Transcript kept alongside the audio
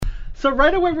So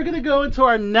right away we're going to go into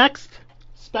our next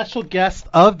special guest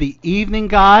of the evening,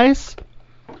 guys.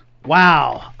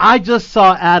 Wow, I just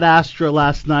saw Ad Astra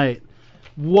last night.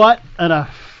 What a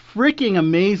freaking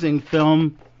amazing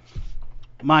film.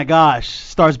 My gosh,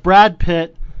 stars Brad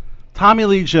Pitt, Tommy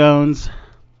Lee Jones,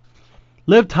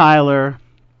 Liv Tyler,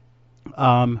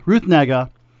 Ruth Negga,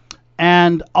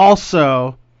 and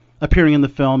also appearing in the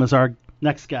film is our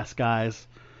next guest, guys.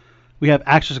 We have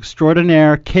actress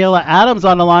extraordinaire Kayla Adams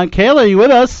on the line. Kayla, are you with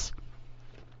us?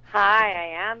 Hi,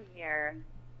 I am here.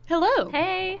 Hello.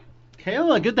 Hey.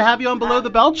 Kayla, good to have you on Below the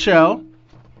Belt Show.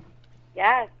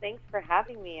 Yes, thanks for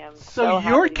having me. I'm So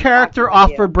happy your to be character talking with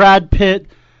you. offered Brad Pitt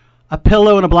a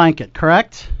pillow and a blanket,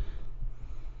 correct?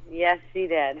 Yes, she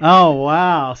did. Oh,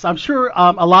 wow. So I'm sure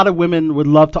a lot of women would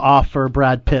love to offer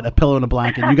Brad Pitt a pillow and a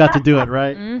blanket. You got to do it,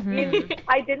 right?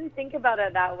 I didn't think about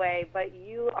it that way, but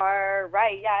you are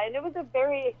right. Yeah, and it was a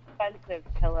very expensive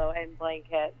pillow and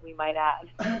blanket, we might add.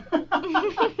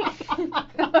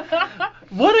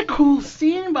 What a cool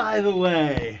scene, by the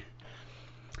way.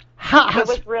 It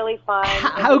was really fun. It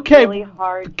was Okay, really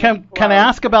hard. can I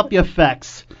ask about the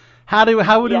effects? How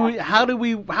would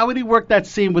he work that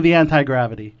scene with the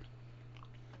anti-gravity?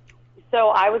 So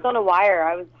I was on a wire.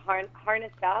 I was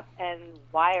harnessed up and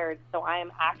wired, so I am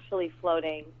actually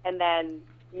floating. And then,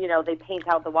 they paint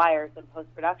out the wires in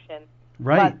post-production.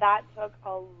 Right. But that took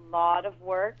a lot of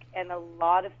work and a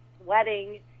lot of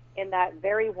sweating in that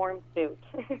very warm suit.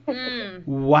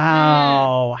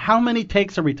 Wow. How many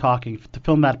takes are we talking to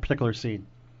film that particular scene?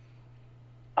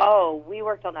 Oh, we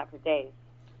worked on that for days.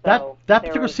 So that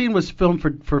particular scene was filmed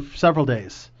for several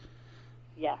days.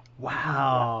 Yeah.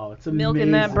 Wow, it's amazing.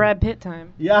 Milking that Brad Pitt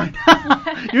time. Yeah.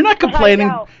 You're not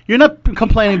complaining. You're not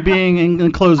complaining being in a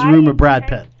closed room with Brad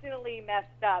Pitt. I intentionally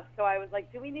messed up, so I was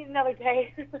like, do we need another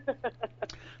day?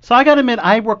 So I got to admit,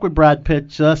 I worked with Brad Pitt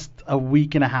just a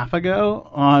week and a half ago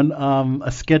on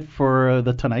a skit for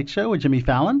The Tonight Show with Jimmy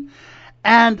Fallon.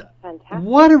 And Fantastic.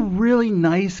 What a really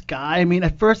nice guy. I mean,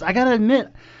 at first, I got to admit,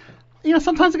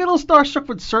 sometimes I get a little starstruck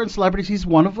with certain celebrities. He's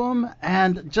one of them.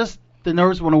 And just the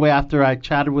nerves went away after I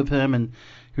chatted with him, and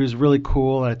he was really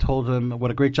cool. And I told him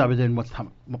what a great job he did in Once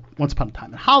Upon a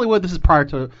Time in Hollywood. This is prior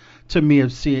to me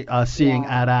of seeing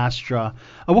Ad Astra.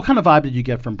 What kind of vibe did you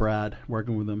get from Brad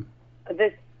working with him?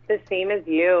 The same as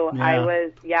you. Yeah. I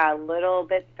was, a little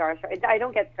bit starstruck. I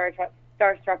don't get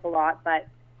starstruck a lot, but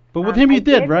with him you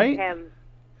did, right? With him.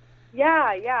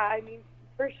 Yeah. I mean,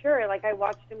 for sure. Like, I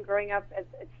watched him growing up as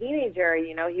a teenager.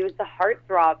 He was the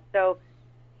heartthrob. So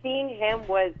seeing him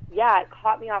was, it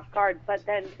caught me off guard. But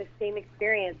then the same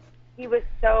experience, he was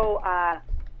so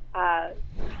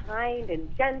kind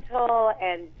and gentle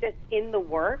and just in the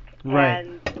work. Right.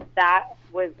 And that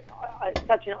was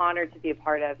such an honor to be a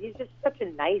part of. He's just such a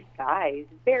nice guy. He's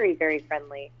very, very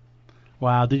friendly.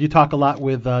 Wow. Did you talk a lot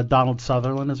with Donald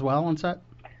Sutherland as well on set?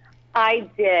 I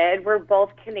did. We're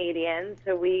both Canadians,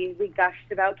 so we gushed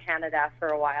about Canada for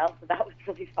a while, so that was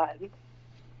really fun.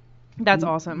 That's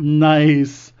awesome.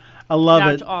 Nice. I love it.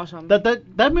 That's awesome.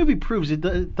 That movie proves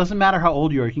it doesn't matter how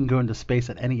old you are, you can go into space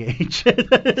at any age.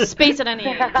 Space at any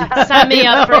age. Sign me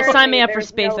up for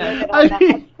space. I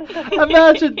mean,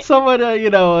 imagine someone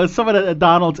at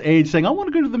Donald's age saying, "I want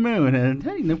to go to the moon," and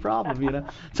hey, no problem,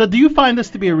 So, do you find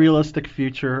this to be a realistic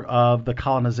future of the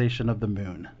colonization of the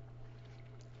moon?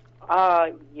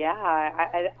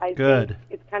 Yeah. I Good. think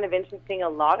it's kind of interesting. A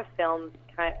lot of films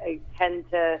tend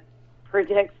to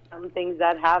predict some things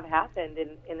that have happened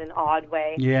in an odd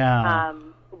way. Yeah.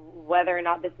 Whether or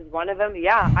not this is one of them,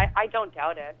 I don't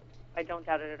doubt it. I don't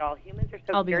doubt it at all. Humans are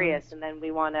so curious, and then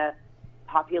we want to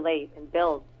populate and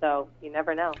build, so you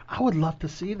never know. I would love to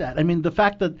see that. I mean, the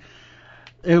fact that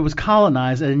it was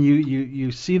colonized, and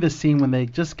you see the scene when they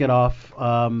just get off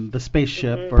the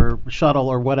spaceship or shuttle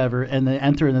or whatever, and they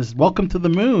enter and it's "Welcome to the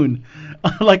Moon,"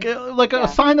 like a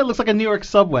sign that looks like a New York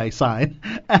subway sign,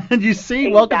 and you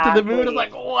see "Welcome to the Moon." It's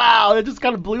like, wow, it just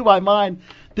kind of blew my mind.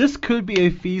 This could be a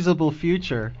feasible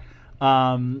future.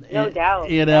 No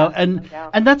doubt.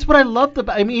 And that's what I loved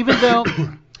about. I mean, even though.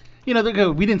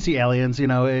 We didn't see aliens,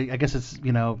 I guess it's,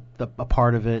 a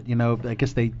part of it, I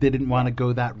guess they didn't want to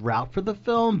go that route for the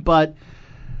film, but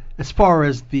as far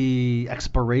as the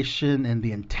exploration and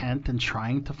the intent and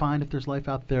trying to find if there's life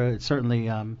out there, it certainly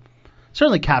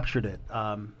captured it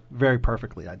very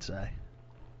perfectly, I'd say.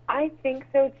 I think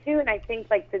so too, and I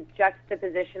think like the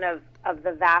juxtaposition of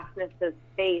the vastness of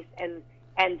space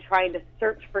and trying to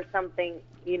search for something,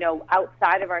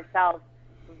 outside of ourselves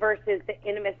versus the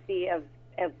intimacy of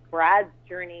Brad's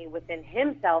journey within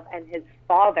himself and his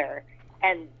father,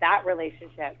 and that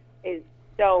relationship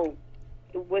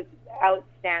was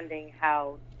outstanding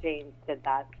how James did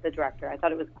that, the director. I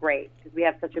thought it was great because we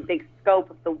have such a big scope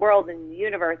of the world and the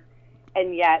universe,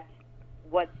 and yet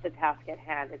what's the task at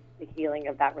hand? It's the healing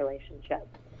of that relationship.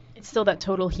 It's still that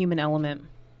total human element.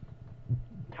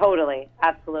 Totally,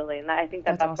 absolutely. And I think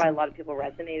that's awesome. why a lot of people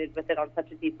resonated with it on such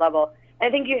a deep level. And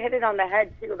I think you hit it on the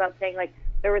head, too, about saying, like,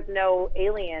 there was no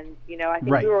aliens, you know. I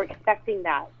think Right. we were expecting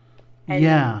that. And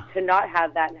Yeah. to not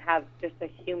have that and have just a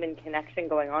human connection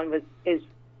going on is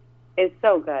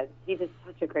so good. He did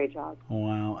such a great job.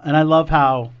 Wow. And I love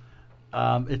how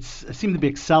it seemed to be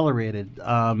accelerated.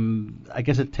 I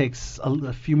guess it takes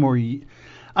a few more.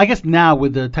 I guess now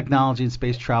with the technology and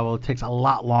space travel, it takes a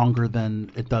lot longer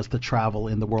than it does to travel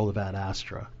in the world of Ad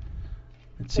Astra.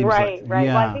 It seems Right. Yeah.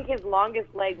 Well, I think his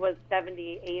longest leg was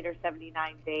 78 or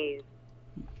 79 days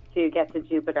to get to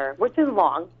Jupiter, which is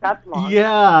long. That's long.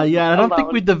 Yeah. I don't think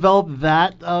Alone. we developed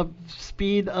that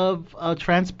speed of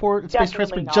transport, space Definitely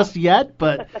transport not. just yet,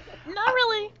 but Not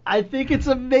really. I think it's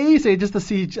amazing just to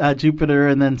see Jupiter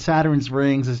and then Saturn's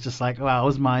rings is just like, wow, it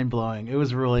was mind blowing. It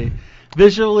was really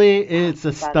visually, it's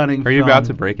a stunning. Are you film. about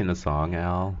to break into song,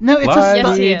 Al? No, it's Fly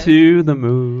Yes, he me is. to the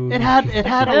moon. It had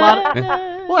a lot of.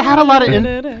 Well, it had a lot of.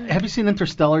 Have you seen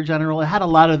Interstellar, General? It had a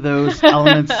lot of those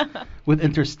elements with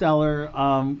Interstellar.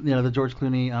 The George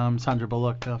Clooney, Sandra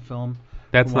Bullock film.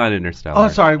 That's not Interstellar. Oh,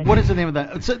 sorry. What is the name of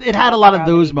that? So it had a lot of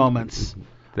those moments.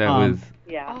 That Um, was.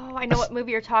 Yeah. Oh, I know what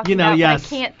movie you're talking You know, about, yes.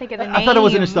 but I can't think of the name. I thought it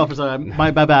was Interstellar. For sorry,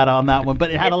 my bad on that one. But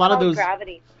it had It's a lot of called those.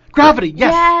 Gravity. Gravity.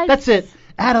 Yes, Yes. that's it.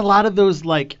 It had a lot of those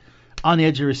like on the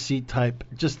edge of your seat type.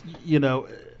 Just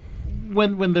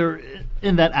when they're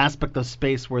in that aspect of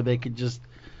space where they could just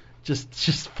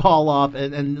fall off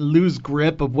and lose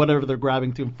grip of whatever they're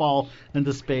grabbing to and fall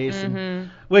into space. And,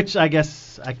 which I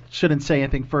guess I shouldn't say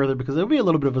anything further because it would be a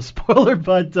little bit of a spoiler.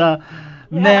 But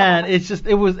man,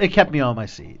 it kept me on my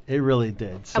seat. It really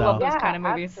did. So I love those Yeah, kind of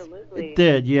movies. absolutely. it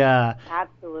did. Yeah.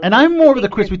 Absolutely. And I'm more of the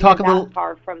Because Chris. We you're talk a that little.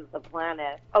 far from the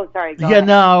planet. Oh, sorry. Go Yeah, ahead.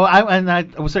 no, I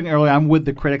was saying earlier, I'm with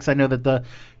the critics. I know that the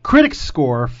critics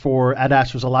score for Ad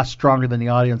Astra was a lot stronger than the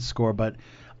audience score, but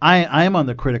I am on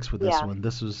the critics with this Yeah. one.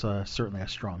 This was certainly a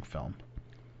strong film.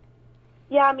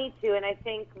 Yeah, me too. And I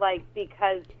think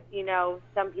because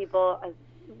some people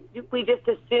we just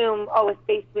assume a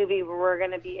space movie where we're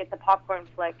going to be it's a popcorn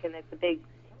flick and it's a big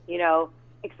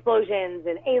explosions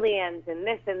and aliens and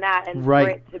this and that and Right. for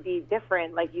it to be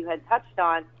different like you had touched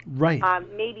on. Right.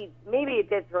 Maybe it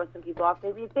did throw some people off.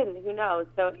 Maybe it didn't. Who knows?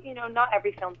 So not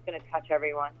every film's going to touch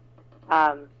everyone.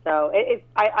 So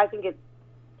I think it's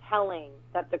telling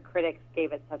that the critics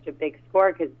gave it such a big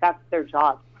score because that's their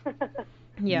job.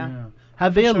 Yeah.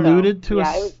 Have they Sure. alluded to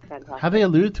Yeah, it was fantastic. Have they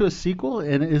alluded to a sequel?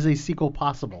 And is a sequel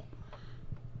possible?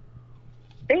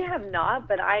 They have not,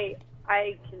 but I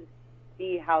can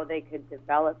see how they could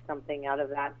develop something out of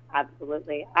that.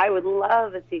 Absolutely, I would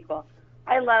love a sequel.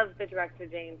 I love the director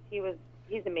James.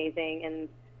 He's amazing,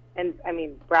 and I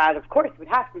mean Brad, of course, would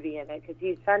have to be in it because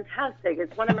he's fantastic.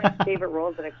 It's one of my favorite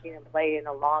roles that I've seen him play in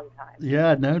a long time.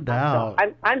 Yeah, no So doubt.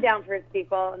 I'm down for a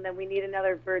sequel, and then we need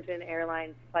another Virgin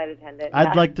Airlines flight attendant.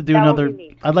 I'd like to do that would another. be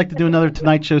neat. I'd like to do another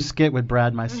Tonight Show skit with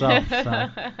Brad myself. So.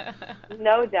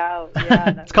 No doubt.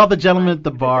 Yeah, It's called The Gentleman at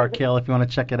the Bar, Kale, if you want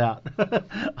to check it out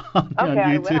on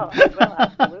I YouTube. will,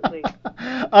 absolutely.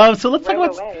 So let's Right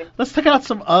talk away. let's talk about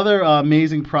some other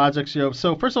amazing projects.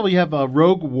 So first of all, you have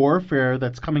Rogue Warfare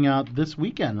that's coming out this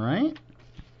weekend, right?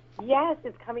 Yes,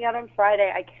 it's coming out on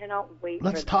Friday. I cannot wait.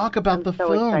 Let's for talk this. about I'm the so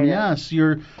film. excited. Yes,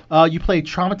 you play a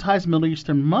traumatized Middle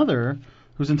Eastern mother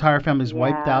whose entire family is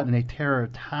wiped Yeah. out in a terror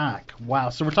attack. Wow.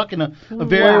 So we're talking a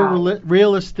very Wow.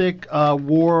 realistic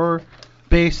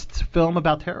war-based film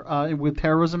about with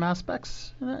terrorism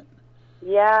aspects in it.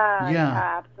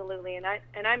 Yeah, absolutely. And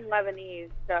I'm Lebanese,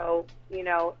 so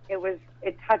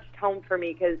it touched home for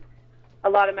me because a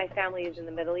lot of my family is in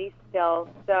the Middle East still.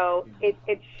 So it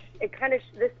kind of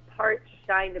this part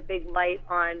shined a big light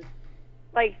on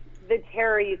like the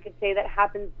terror you could say that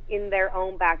happens in their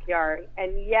own backyard.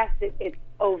 And yes, it's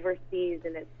overseas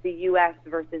and it's the U.S.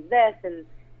 versus this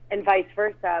and vice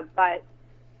versa, but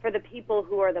for the people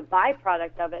who are the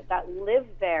byproduct of it that live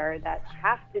there, that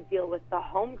have to deal with the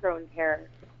homegrown terror,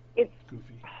 it's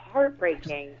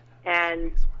heartbreaking.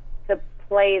 And to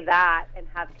play that and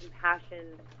have compassion,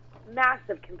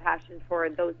 massive compassion for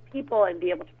those people and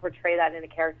be able to portray that in a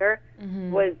character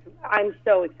I'm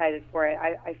so excited for it.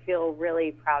 I feel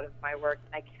really proud of my work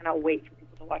and I cannot wait for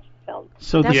people to watch the film.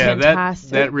 So That's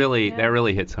fantastic. that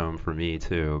really hits home for me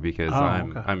too because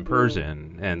okay. I'm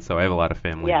Persian and so I have a lot of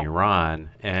family Yeah. in Iran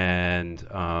and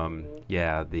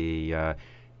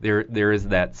there is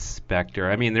that specter.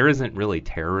 I mean, there isn't really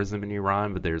terrorism in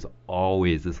Iran, but there's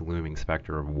always this looming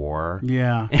specter of war.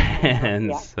 Yeah. And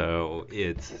Yeah. so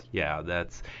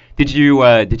that's. Did you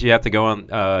have to go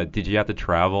on? Did you have to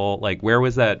travel? Like, where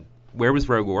was that? Where was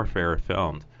Rogue Warfare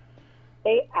filmed?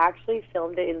 They actually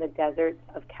filmed it in the deserts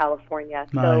of California.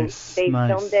 Nice, So they nice.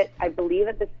 filmed it, I believe,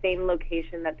 at the same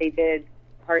location that they did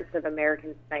parts of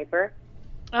American Sniper.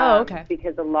 Oh, okay.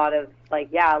 Because a lot of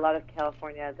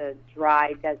California, the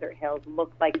dry desert hills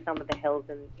look like some of the hills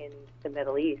in the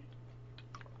Middle East.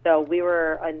 So we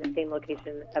were in the same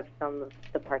location of some of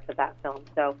the parts of that film.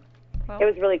 So it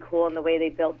was really cool, and the way they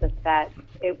built the set,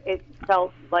 it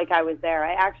felt like I was there.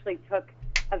 I actually took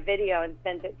a video and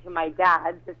sent it to my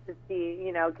dad just to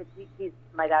see, because he's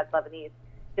my dad's Lebanese,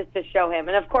 just to show him.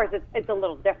 And of course, it's a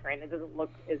little different. It doesn't look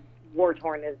as war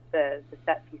torn as the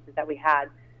set pieces that we had,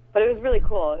 but it was really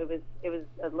cool. It was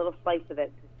a little slice of it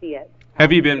to see it.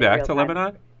 Have you been in back real to time.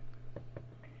 Lebanon?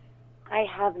 I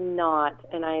have not,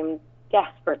 and I'm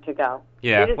desperate to go.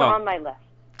 Yeah, It is well- on my list.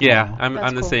 Yeah, Oh, I'm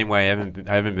that's the cool. same way. I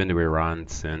haven't been to Iran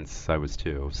since I was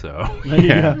 2. So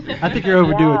Yeah. I think you're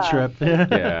overdue a Yeah. trip.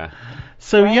 yeah.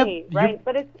 So Right,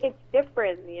 but it's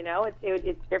different,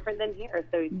 it's different than here,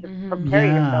 so just prepare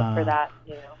Yeah. yourself for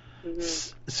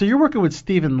that, So you're working with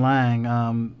Stephen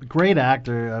Lang, great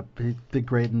actor. He did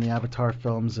great in the Avatar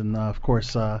films, and of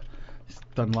course, he's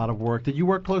done a lot of work. Did you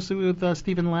work closely with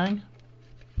Stephen Lang?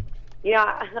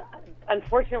 Yeah,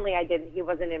 unfortunately I didn't. He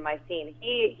wasn't in my scene.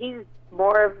 He's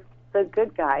more of the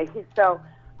good guy, so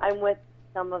I'm with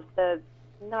some of the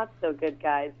not so good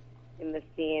guys in the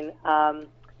scene.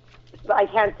 But I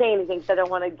can't say anything because I don't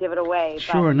want to give it away.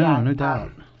 Sure, but, no, yeah, no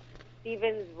doubt.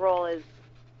 Steven's role is,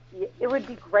 it would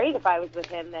be great if I was with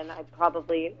him, then my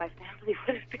family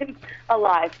would have been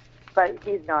alive. But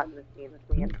he's not in the scene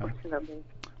with me, Okay. unfortunately.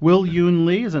 Will Yoon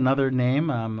Lee is another name.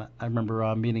 I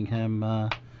remember meeting him a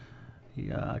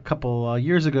couple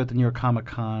years ago at the New York Comic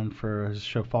Con for his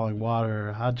show Falling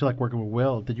Water. How'd you like working with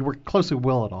Will? Did you work closely with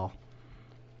Will at all?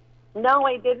 No,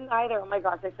 I didn't either. Oh my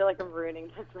gosh, I feel like I'm ruining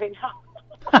this right now.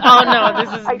 Oh no,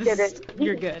 this is I this is- didn't.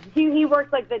 you're good. He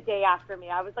worked like the day after me.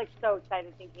 I was like so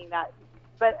excited thinking that,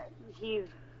 but he's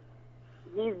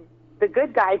the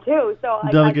good guy too. So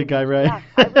The good guy, right?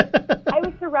 Yeah, I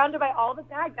was surrounded by all the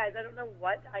bad guys. I don't know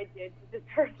what I did to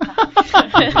deserve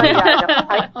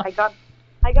that.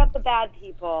 I got the bad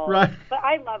people. Right. But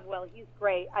I love Will. He's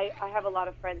great. I have a lot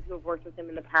of friends who have worked with him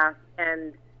in the past,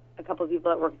 and a couple of people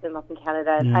that work with him up in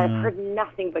Canada. And Yeah. I've heard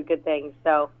nothing but good things.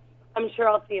 So I'm sure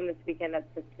I'll see him this weekend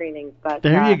at the screening. But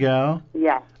There you go.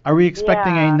 Yeah. Are we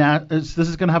expecting Yeah. this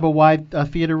is going to have a wide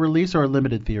theater release or a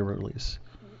limited theater release?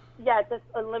 Yeah, it's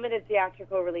a limited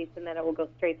theatrical release, and then it will go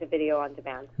straight to video on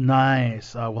demand.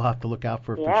 Nice. We'll have to look out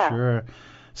for it Yeah. for sure.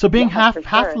 So being Yeah, half for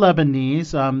half sure.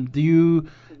 Lebanese, do you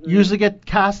usually get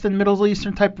cast in Middle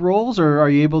Eastern type roles, or are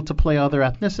you able to play other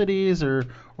ethnicities or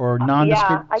Yeah,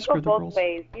 non-descriptive I go both roles?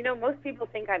 ways. Most people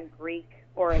think I'm Greek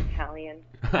or Italian.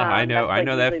 I know That's, like,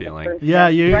 that usually the feeling. first Yeah,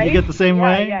 step, you right? get the same Yeah,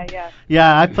 way? Yeah.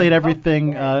 Yeah, I played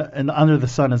everything yeah. under the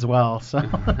sun as well. So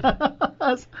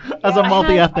as a Yeah,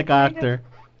 multi-ethnic I kind of- actor.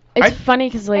 It's funny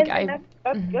because like And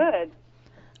that's good.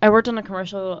 I worked on a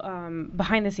commercial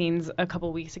behind the scenes a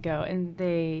couple weeks ago, and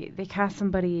they cast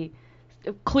somebody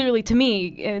clearly to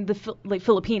me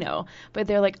Filipino, but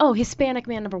they're like, oh, Hispanic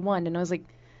man #1, and I was like,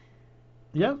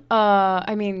 Yep.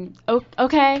 I mean,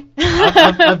 okay.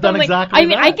 I've done I'm like, exactly I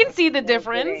mean, I that. can see the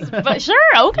difference, but sure,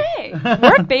 okay,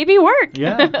 work, baby, work.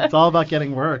 Yeah, it's all about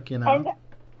getting work, And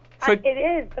So- it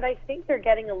is, but I think they're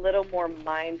getting a little more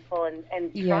mindful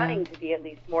and Yeah. trying to be at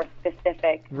least more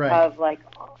specific Right. of like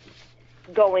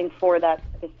going for that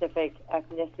specific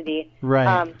ethnicity.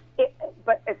 Right.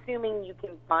 But assuming you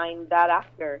can find that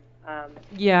actor.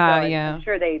 Yeah, so yeah. I'm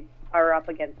sure they are up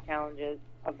against challenges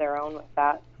of their own with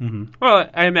that. hmm Well,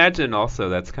 I imagine also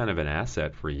that's kind of an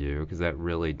asset for you because that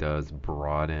really does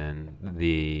broaden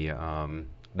the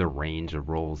range of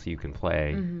roles you can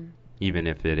play, even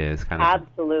if it is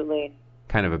Absolutely.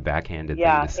 kind of a backhanded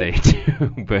Yeah, thing to say too.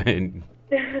 But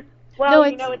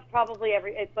Well, No, it's probably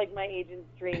it's like my agent's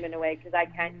dream in a way because I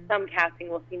can't. Some casting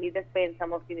will see me this way and some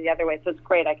will see me the other way. So it's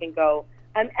great. I can go.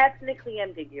 I'm ethnically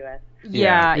ambiguous.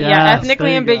 Yeah, Yes, yeah.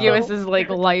 Ethnically there you go. ambiguous is like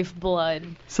lifeblood.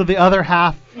 So the other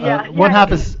half, Yeah, one yeah.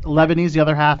 half is Lebanese, the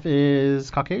other half is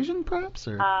Caucasian, perhaps,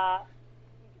 or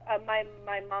My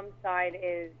mom's side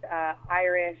is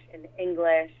Irish and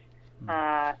English,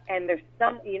 and there's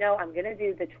some. I'm gonna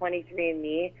do the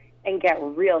 23andMe and get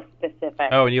real specific.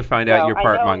 oh, and you'll find out So you're I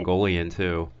part know Mongolian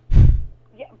too.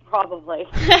 Yeah, Probably.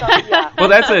 So, yeah. Well,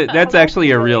 that's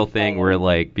actually a real really thing exciting. where,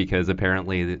 like, because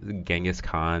apparently Genghis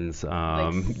Khan's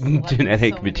selected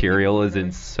genetic so many material is people.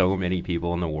 in so many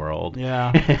people in the world.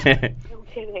 Yeah. No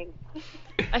kidding.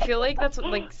 I feel like that's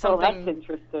like Oh, that's something.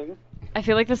 interesting. I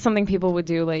feel like that's something people would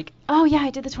do. Like, oh yeah,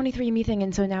 I did the 23andMe thing,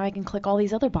 and so now I can click all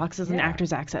these other boxes in Yeah.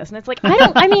 Actors Access. And it's like, I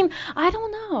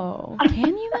don't know.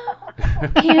 Can you though?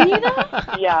 Can you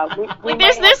though? Yeah. Like,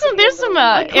 there's some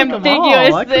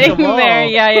ambiguous I click 'em thing all. there.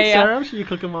 Yeah. Sarah, I'm sure you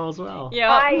click them all as well. Yeah.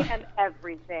 I am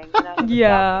everything. And I have a Yeah.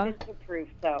 document to prove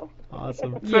so.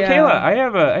 Awesome. So Yeah. Kayla,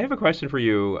 I have a question for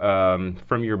you.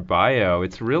 From your bio,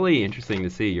 it's really interesting to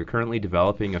see. You're currently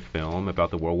developing a film about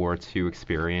the World War II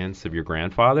experience of your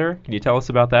grandfather. Can you tell us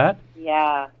about that?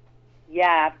 Yeah.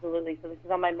 Yeah, absolutely. So this is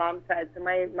on my mom's side. So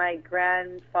my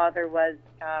grandfather was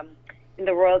in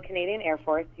the Royal Canadian Air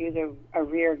Force. He was a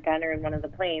rear gunner in one of the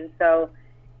planes. So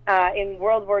in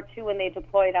World War II, when they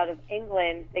deployed out of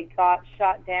England, they got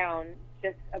shot down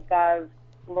just above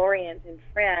Lorient in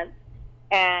France.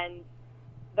 And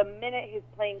the minute his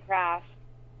plane crashed,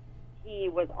 he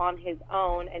was on his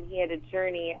own, and he had a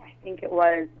journey, I think it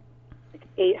was like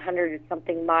 800 or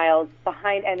something miles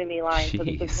behind enemy lines. So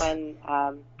this Jeez. is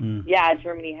when,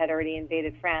 Germany had already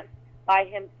invaded France by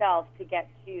himself to get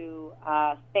to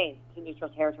Spain, to neutral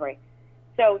territory.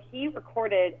 So he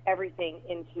recorded everything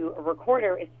into a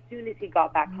recorder as soon as he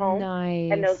got back home.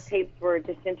 Nice. And those tapes were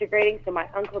disintegrating, so my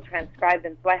uncle transcribed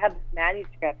them. So I have this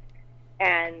manuscript,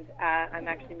 and I'm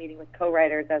actually meeting with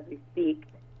co-writers as we speak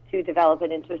to develop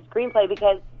it into a screenplay,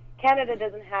 because Canada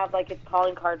doesn't have like its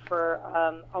calling card for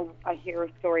a hero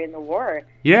story in the war.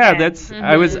 Yeah, And- that's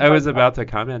I was about to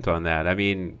comment on that. I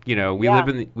mean, you know, we live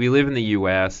in the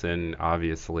US, and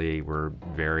obviously we're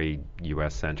very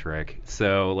US centric.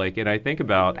 So like, and I think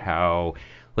about how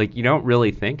like you don't really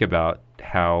think about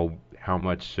how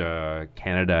much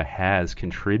Canada has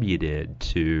contributed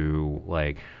to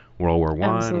like World War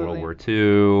One, Absolutely. World War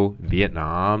Two,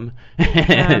 Vietnam.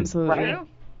 Absolutely.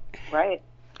 Right.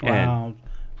 Wow.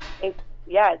 It's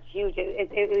huge.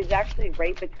 It was actually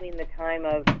right between the time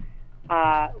of,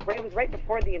 it was right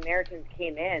before the Americans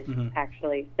came in,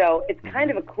 actually. So it's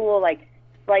kind of a cool, like,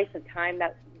 slice of time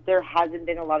that there hasn't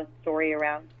been a lot of story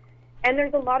around. And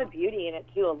there's a lot of beauty in it,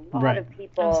 too. A lot Right. of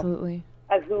people Absolutely.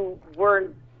 who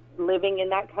weren't living in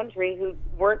that country, who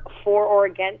weren't for or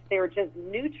against, they were just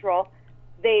neutral.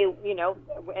 They, you know,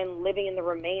 and living in the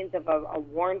remains of a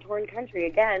war-torn country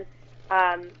again,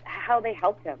 how they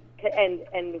helped him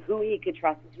and who he could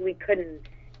trust and who he couldn't.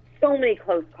 So many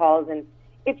close calls, and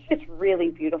it's just really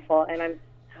beautiful, and I'm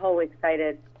so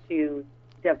excited to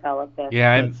develop this.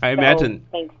 Yeah, I So imagine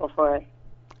thankful for it.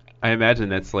 I imagine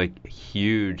that's like a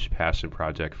huge passion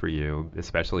project for you,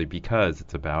 especially because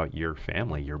it's about your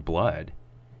family, your blood.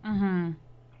 Mhm.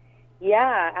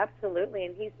 Yeah, absolutely.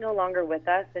 And he's no longer with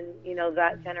us, and you know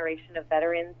that generation of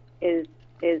veterans is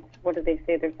what do they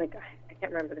say? There's like, I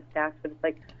can't remember the stats, but it's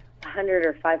like 100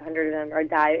 or 500 of them are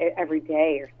die every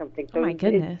day or something. So Oh my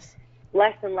goodness.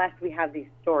 less and less we have these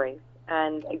stories.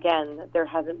 And again, there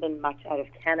hasn't been much out of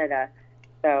Canada.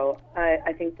 So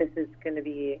I think this is going to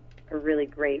be a really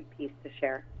great piece to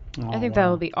share. I think that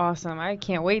will be awesome. I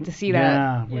can't wait to see that.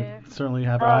 Yeah, we Yeah. certainly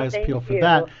have our eyes thank peeled for you.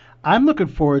 that. I'm looking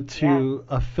forward to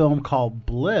a film called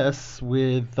Bliss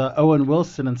with Owen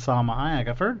Wilson and Salma Hayek.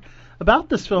 I've heard about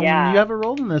this film. Yeah. You have a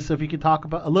role in this. If you could talk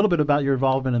about a little bit about your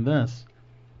involvement in this.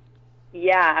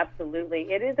 Yeah,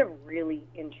 absolutely. It is a really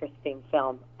interesting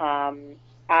film.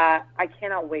 I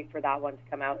cannot wait for that one to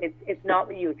come out. It's not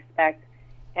what you expect,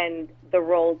 and the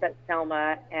roles that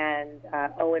Selma and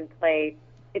Owen play,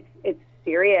 it's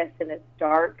serious and it's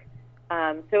dark.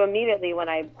 So immediately when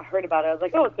I heard about it, I was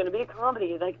like, oh, it's going to be a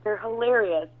comedy. Like, they're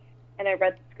hilarious. And I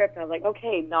read the script and I was like,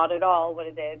 okay, not at all what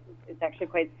it is. It's actually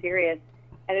quite serious,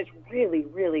 and it's really,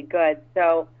 really good.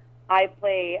 So I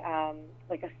play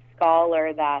like a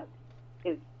scholar that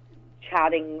is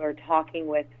chatting or talking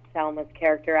with Selma's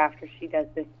character after she does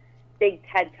this big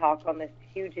TED talk on this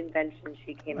huge invention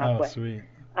she came up with. Sweet.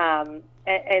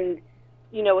 And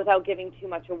you know, without giving too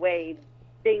much away,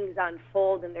 things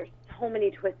unfold and there's so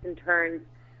many twists and turns.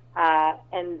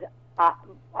 And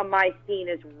my scene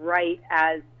is right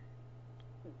as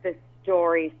the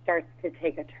story starts to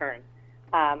take a turn.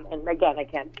 And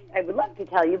again, I would love to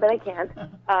tell you, but I can't.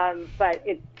 But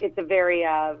it's a very,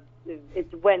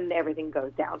 it's when everything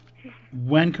goes down.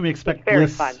 When can we expect It's very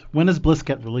Bliss? fun. When does Bliss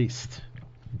get released?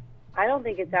 I don't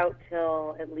think it's out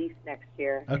till at least next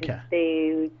year. 'Cause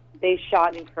Okay. They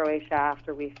shot in Croatia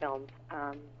after we filmed,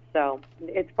 so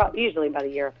it's probably usually about a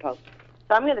year of post.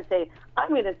 So I'm gonna say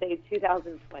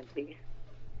 2020.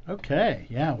 Okay,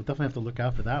 yeah, we'll definitely have to look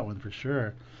out for that one for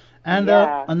sure. And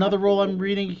Yeah, another role I'm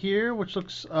reading here, which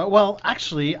looks well.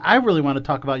 Actually, I really want to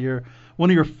talk about one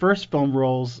of your first film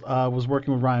roles was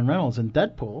working with Ryan Reynolds in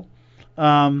Deadpool.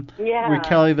 With Yeah.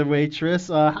 Kelly the waitress.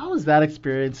 How was that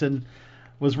experience? And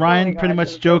was Oh my Ryan pretty gosh, it much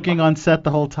was so joking fun. on set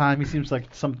the whole time? He seems like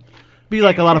be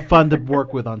like a lot of fun to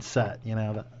work with on set. You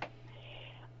know.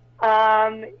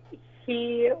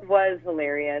 He was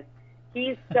hilarious.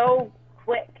 He's so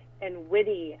quick and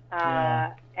witty,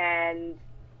 Yeah. and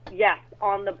yes,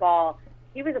 on the ball.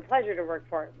 He was a pleasure to work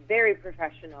for. Very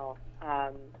professional,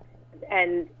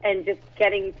 and just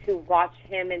getting to watch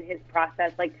him and his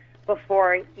process, like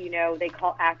before they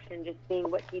call action, just seeing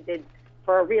what he did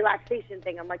for a relaxation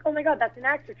thing. I'm like, oh my god, that's an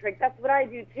actor trick. That's what I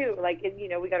do too. Like,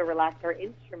 we got to relax our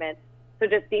instrument. So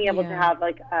just being able to have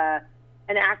like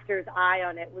an actor's eye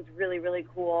on it was really, really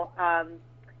cool.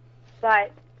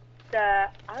 But the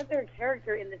other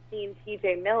character in the scene,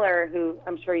 T.J. Miller, who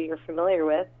I'm sure you're familiar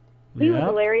with, he was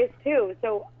hilarious too.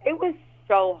 So it was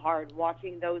so hard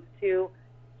watching those two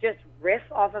just riff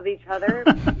off of each other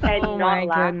and Oh not my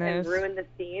laugh goodness. and ruin the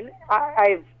scene.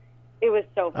 It was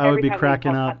so fun. I would Every be time we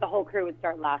cracking talked, up. the whole crew would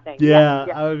start laughing. Yeah,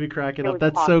 Yeah. I would be cracking It up. was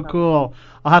That's so awesome. cool.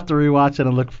 I'll have to rewatch it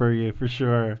and look for you for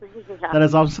sure. Yeah. That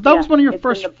is awesome. So that was one of your it's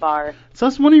first. in the bar. So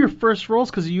that's one of your first roles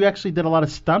because you actually did a lot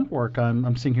of stunt work.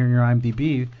 I'm seeing here in your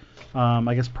IMDb.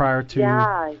 I guess prior to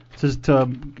Yeah.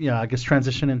 I guess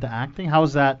transition into acting. How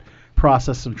was that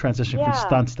process of transition from Yeah.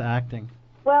 stunts to acting?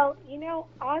 Well,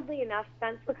 oddly enough,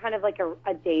 stunts were kind of like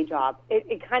a day job.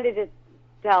 It kind of just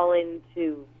fell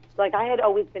into, like, I had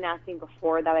always been acting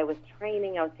before that. I was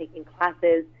training, I was taking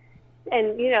classes,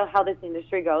 and you know how this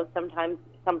industry goes. Sometimes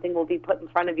something will be put in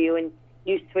front of you and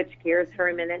you switch gears for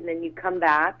a minute and then you come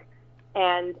back.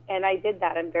 And I did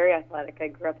that. I'm very athletic. I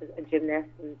grew up as a gymnast,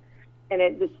 and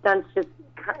the stunts just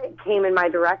came in my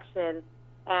direction,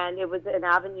 and it was an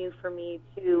avenue for me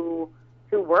to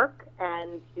work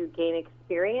and to gain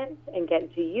experience and get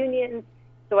into unions.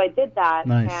 So I did that,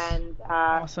 Nice. and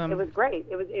Awesome. it was great.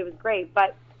 It was great,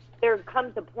 but there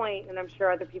comes a point, and I'm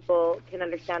sure other people can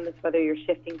understand this, whether you're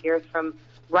shifting gears from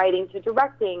writing to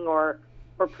directing or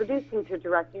producing to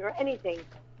directing or anything.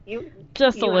 You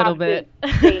Just a you little have bit.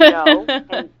 to say no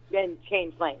and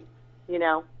change lanes.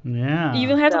 Yeah.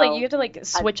 You have So, to like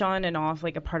switch on and off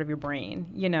like a part of your brain,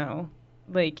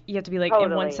 Like you have to be like in one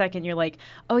Totally. second you're like,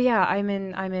 oh yeah, I'm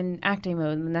in acting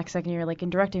mode, and the next second you're like in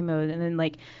directing mode, and then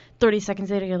like 30 seconds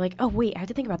later you're like, oh wait, I have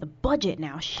to think about the budget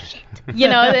now. Shit. And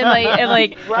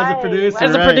like As a producer,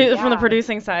 as a right. from the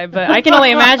producing side, but I can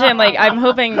only imagine. Like I'm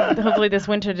hoping, hopefully this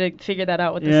winter to figure that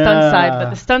out with the stunt side. But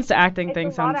the stunts to acting It's thing a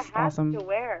lot sounds of hats awesome. to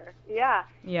wear. Yeah.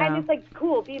 Yeah. And it's like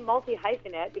cool, be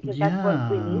multi-hyphenate because that's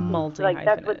what we need. Multi-hyphenate. Like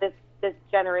that's what this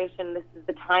generation, this is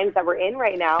the times that we're in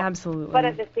right now. Absolutely. But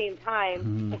at the same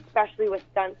time, especially with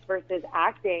stunts versus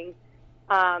acting,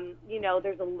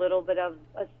 there's a little bit of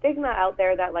a stigma out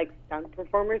there that like stunt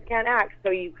performers can't act. So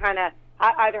you kind of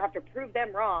either have to prove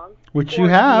them wrong. Which or- you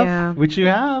have. Yeah. Which you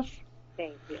have.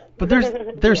 Thank you. But there's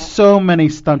Yeah. so many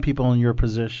stunt people in your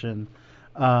position.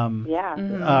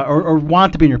 Yeah. Or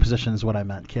want to be in your position is what I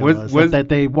meant, Kayla. Is that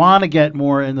they want to get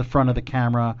more in the front of the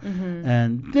camera,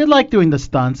 and they like doing the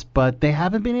stunts, but they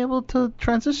haven't been able to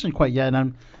transition quite yet.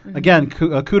 And again,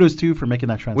 kudos to you for making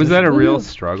that transition. Was that a real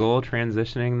struggle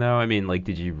transitioning though? I mean, like,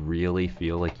 did you really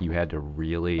feel like you had to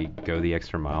really go the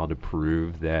extra mile to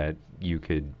prove that you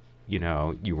could,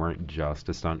 you weren't just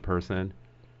a stunt person?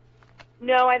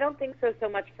 No, I don't think so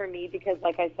much for me because,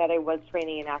 like I said, I was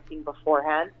training in acting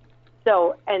beforehand.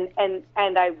 So, and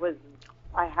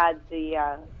I had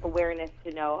the awareness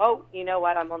to know, oh, you know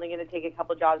what, I'm only going to take a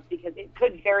couple jobs because it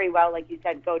could very well, like you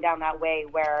said, go down that way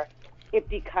where it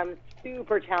becomes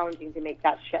super challenging to make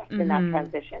that shift and that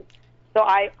transition. So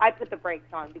I put the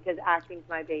brakes on because acting's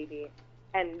my baby.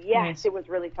 And yes, Nice. It was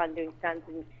really fun doing stunts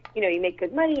and, you make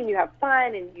good money and you have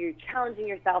fun and you're challenging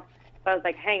yourself. But I was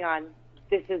like, hang on,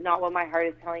 this is not what my heart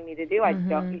is telling me to do. I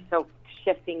don't be so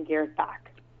shifting gears back.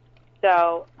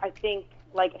 So I think,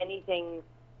 like anything,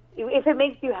 if it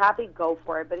makes you happy, go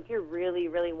for it. But if you're really,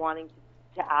 really wanting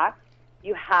to act,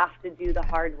 you have to do the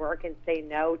hard work and say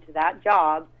no to that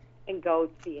job and go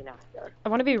be an actor. I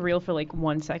want to be real for like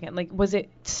 1 second. Like, was it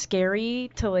scary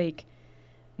to like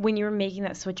when you were making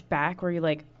that switch back? Where you're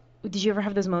like, did you ever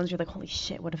have those moments where you're like, holy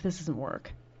shit, what if this doesn't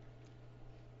work?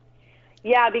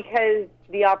 Yeah, because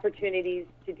the opportunities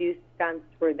to do stunts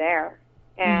were there,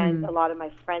 and a lot of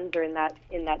my friends are in that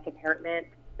department.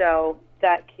 So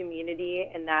that community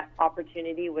and that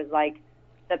opportunity was like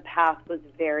the path was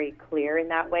very clear in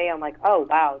that way. I'm like, oh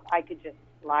wow, I could just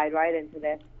slide right into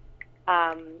this.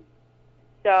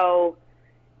 So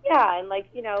yeah, and like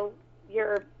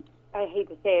you're I hate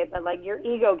to say it, but like your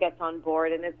ego gets on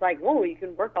board, and it's like, whoa, you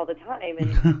can work all the time,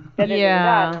 and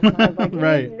Yeah. And I was like,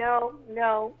 Right.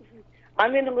 no,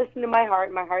 I'm going to listen to my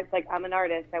heart. My heart's like, I'm an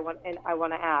artist. I want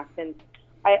to act,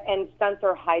 and stunts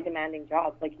are high demanding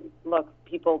jobs. Like, look,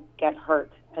 people get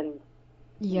hurt and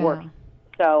worse.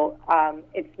 So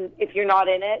if you're not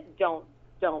in it, don't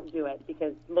do it,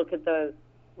 because look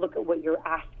at what you're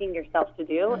asking yourself to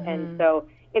do, and so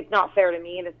it's not fair to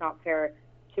me, and it's not fair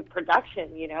to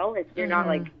production. You know, if you're not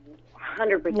like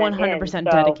 100%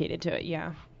 100% dedicated to it.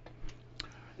 Yeah.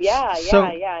 Yeah. So-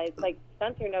 It's like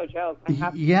stunts are no joke. My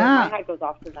hat goes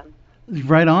off to them.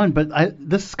 Right on, but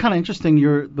this is kind of interesting.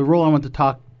 The role I want to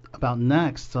talk about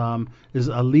next is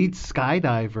a lead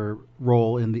skydiver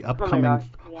role in the upcoming gosh,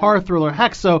 yeah. horror thriller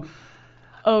Hex. So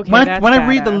Okay, when that's I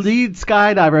read the badass. lead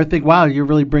skydiver, I think, wow, you're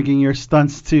really bringing your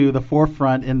stunts to the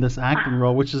forefront in this acting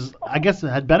role, which is, I guess,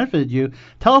 had benefited you.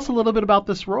 Tell us a little bit about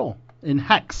this role in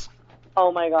Hex.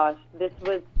 Oh my gosh, this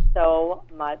was so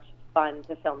much fun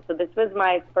to film. So this was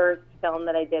my first film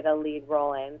that I did a lead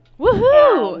role in.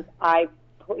 Woohoo! And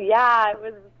it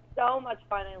was so much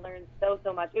fun. I learned so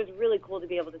much. It was really cool to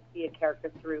be able to see a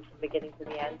character through from beginning to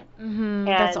the end. Mm-hmm. And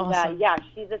That's awesome.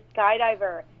 she's a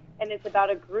skydiver, and it's about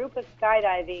a group of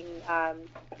skydiving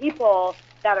people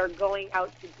that are going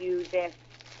out to do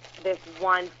this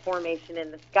one formation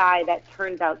in the sky that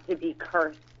turns out to be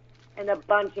cursed, and a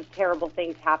bunch of terrible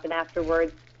things happen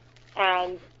afterwards.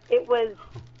 And it was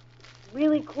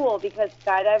really cool because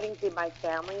skydiving through my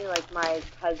family, like my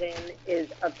cousin is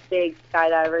a big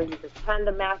skydiver. He's a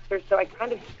tandem master, so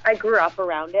I grew up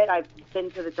around it. I've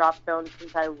been to the drop zone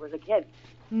since I was a kid.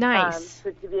 Nice.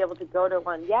 So to be able to go to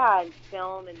one, and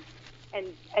film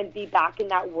and be back in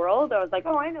that world, I was like,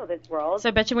 oh, I know this world. So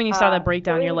I bet you when you saw that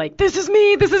breakdown, so you're like, this is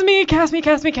me, cast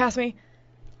me.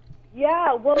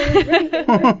 Yeah, well, it was really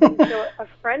interesting. So a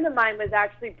friend of mine was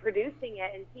actually producing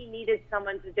it, and he needed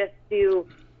someone to just do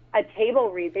a table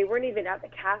read. They weren't even at the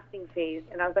casting phase,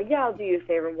 and I was like, yeah, I'll do you a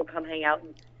favor, and we'll come hang out.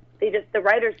 And the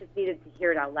writers just needed to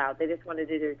hear it out loud. They just wanted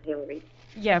to do a table read.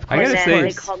 Yeah, of I course. gotta And say- then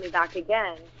they called me back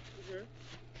again.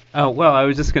 Oh, well, I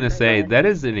was just going to say, ahead. that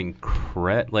is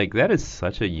that is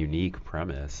such a unique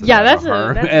premise. Yeah, about that's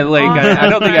horror. an And, like, I awesome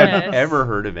don't think I've premise. ever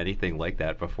heard of anything like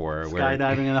that before.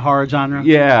 Skydiving in the horror genre.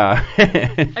 Yeah.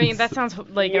 I mean, that sounds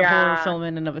like a Yeah. horror film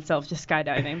in and of itself, just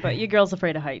skydiving. But your girl's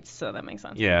afraid of heights, so that makes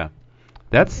sense. Yeah.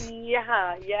 That's...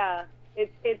 Yeah.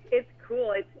 It's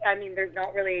cool. There's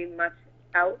not really much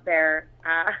out there.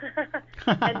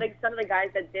 And like some of the guys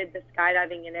that did the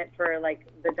skydiving in it for like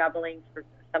the doublings for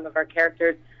some of our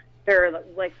characters, they're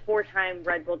like 4-time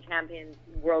Red Bull champions,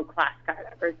 world-class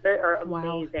skydivers. They are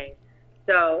amazing.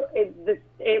 So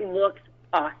it looks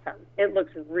awesome. It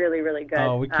looks really, really good.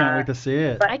 Oh, we can't wait to see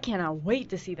it. but- I cannot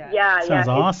wait to see that. Sounds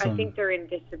awesome. I think they're in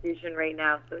distribution right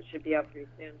now, so it should be out pretty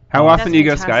soon. How That's often do you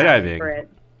go fantastic For skydiving?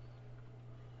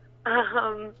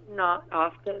 it. Not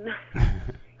often.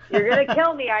 You're gonna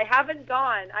kill me. I haven't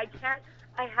gone. I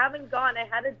haven't gone. I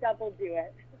had a double do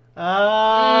it.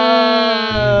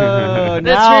 Oh,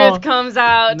 The truth comes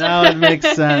out. Now it makes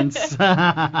sense.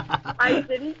 I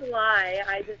didn't lie.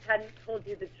 I just hadn't told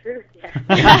you the truth yet.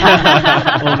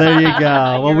 Well, there you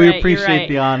go. Well, You're we right, you're appreciate right.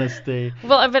 the honesty.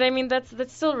 Well, but I mean, that's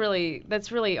still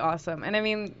really awesome. And I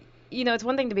mean, it's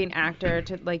one thing to be an actor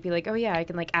to like be like, oh yeah, I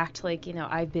can like act like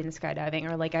I've been skydiving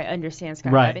or like I understand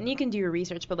skydiving, Right. and you can do your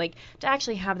research. But like to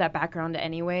actually have that background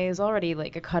anyway is already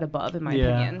like a cut above in my Yeah.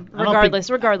 opinion. I don't think-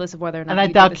 Regardless of whether or not. And I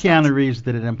you doubt did the stunts. Keanu Reeves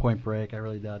did it in Point Break. I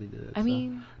really doubt he did it. I so.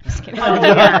 mean, just kidding. Oh,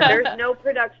 yeah. There's no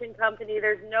production company.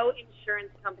 There's no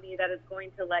insurance company that is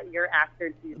going to let your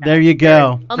actor do that. There you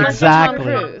go. Unless Exactly.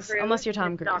 you're Tom Cruise. Unless you're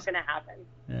Tom It's Cruise. not going to happen.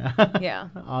 Yeah. Yeah.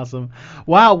 Awesome.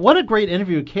 Wow, what a great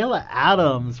interview. Kayla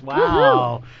Adams. Wow.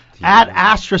 Woohoo. Ad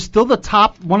Astra, still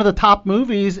one of the top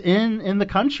movies in the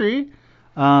country.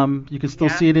 You can still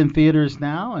Yeah. see it in theaters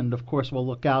now, and of course we'll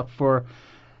look out for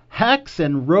Hex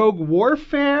and Rogue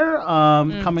Warfare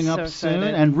coming so up soon,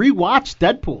 excited. and rewatch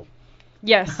Deadpool.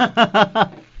 Yes.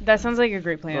 That sounds like a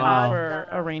great plan Wow. for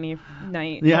a rainy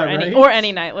night. Yeah, or right?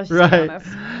 any night, let's just be Right. honest.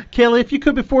 Kayla, if you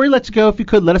could, before we let you go, if you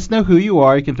could, let us know who you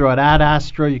are. You can throw out Ad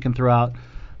Astra, you can throw out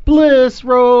Bliss,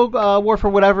 Rogue, Warfare,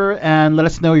 whatever, and let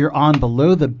us know you're on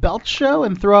Below the Belt Show,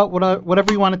 and throw out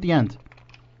whatever you want at the end.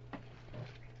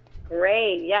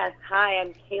 Great. Yes. Hi,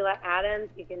 I'm Kayla Adams.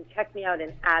 You can check me out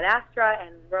in Ad Astra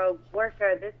and Rogue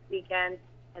Warfare this weekend,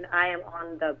 and I am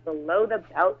on the Below the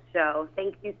Belt show.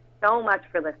 Thank you so much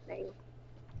for listening.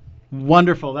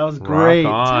 Wonderful. That was great.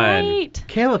 Rock on. Right.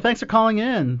 Kayla, thanks for calling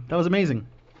in. That was amazing.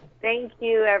 Thank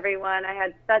you, everyone. I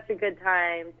had such a good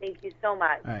time. Thank you so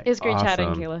much. All right. It was great chatting,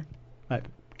 Awesome. Kayla. All right.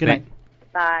 Good night.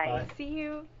 Bye. See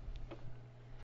you.